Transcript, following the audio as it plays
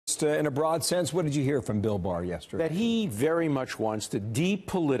Just in a broad sense, what did you hear from Bill Barr yesterday? That he very much wants to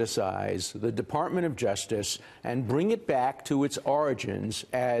depoliticize the Department of Justice and bring it back to its origins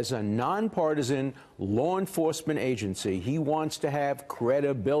as a nonpartisan law enforcement agency. He wants to have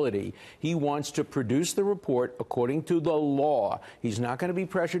credibility. He wants to produce the report according to the law. He's not going to be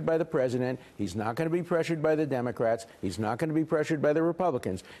pressured by the president. He's not going to be pressured by the Democrats. He's not going to be pressured by the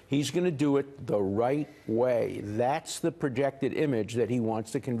Republicans. He's going to do it the right way. That's the projected image that he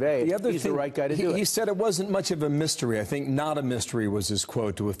wants to convey. He's the right guy to do it. He said it wasn't much of a mystery. I think not a mystery was his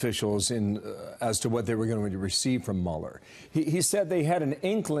quote to officials as to what they were going to receive from Mueller. He said they had an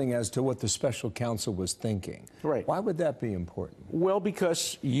inkling as to what the special counsel was thinking. Right. Why would that be important? Well,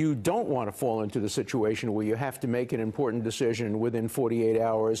 because you don't want to fall into the situation where you have to make an important decision within 48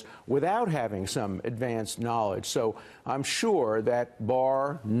 hours without having some advanced knowledge. So I'm sure that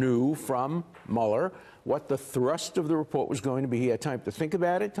Barr knew from Mueller what the thrust of the report was going to be. He had time to think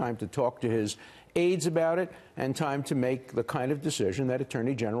about it, time to talk to his aides about it, and time to make the kind of decision that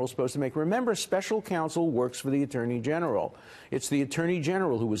Attorney General is supposed to make. Remember, special counsel works for the Attorney General. It's the Attorney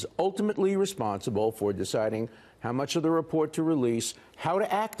General who is ultimately responsible for deciding how much of the report to release, how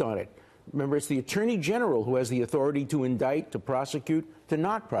to act on it. Remember, it's the Attorney General who has the authority to indict, to prosecute, to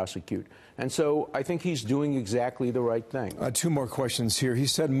not prosecute. And so I think he's doing exactly the right thing. Two more questions here. He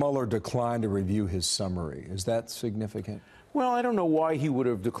said Mueller declined to review his summary. Is that significant? Well, I don't know why he would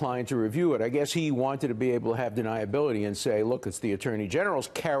have declined to review it. I guess he wanted to be able to have deniability and say, look, it's the Attorney General's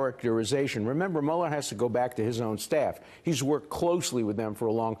characterization. Remember, Mueller has to go back to his own staff. He's worked closely with them for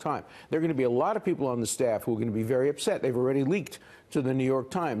a long time. There are going to be a lot of people on the staff who are going to be very upset. They've already leaked to the New York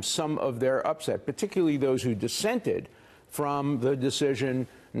Times some of their upset, particularly those who dissented from the decision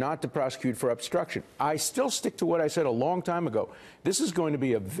not to prosecute for obstruction. I still stick to what I said a long time ago. This is going to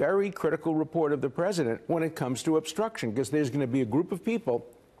be a very critical report of the president when it comes to obstruction, because there's going to be a group of people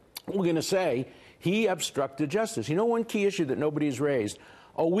who are going to say he obstructed justice. You know, one key issue that nobody's raised,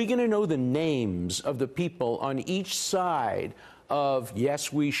 are we going to know the names of the people on each side of,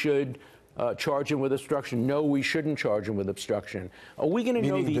 yes, we should charge him with obstruction, no, we shouldn't charge him with obstruction? Are we going to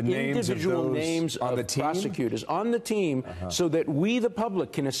know the individual names of prosecutors on the team so that we, the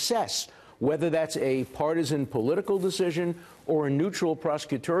public, can assess whether that's a partisan political decision or a neutral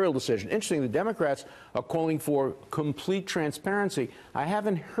prosecutorial decision? Interesting, the Democrats are calling for complete transparency. I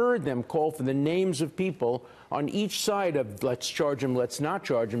haven't heard them call for the names of people on each side of let's charge him, let's not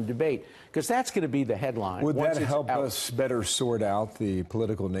charge him debate, because that's going to be the headline. Would that help us better sort out the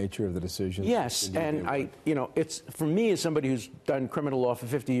political nature of the decision? Yes, and it's, for me, as somebody who's done criminal law for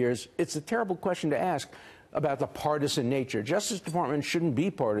 50 years, it's a terrible question to ask about the partisan nature. Justice Department shouldn't be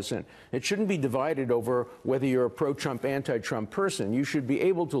partisan. It shouldn't be divided over whether you're a pro-Trump, anti-Trump person. You should be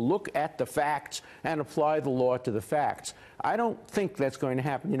able to look at the facts and apply the law to the facts. I don't think that's going to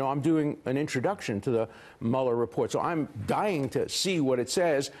happen. You know, I'm doing an introduction to the Mueller report, so I'm dying to see what it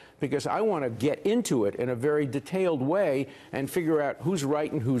says, because I want to get into it in a very detailed way and figure out who's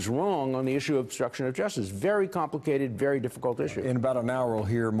right and who's wrong on the issue of obstruction of justice. Very complicated, very difficult issue. In about an hour, we'll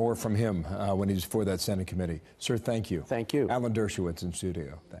hear more from him when he's for that Senate committee. Sir, thank you. Thank you. Alan Dershowitz in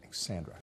studio. Thanks. Sandra.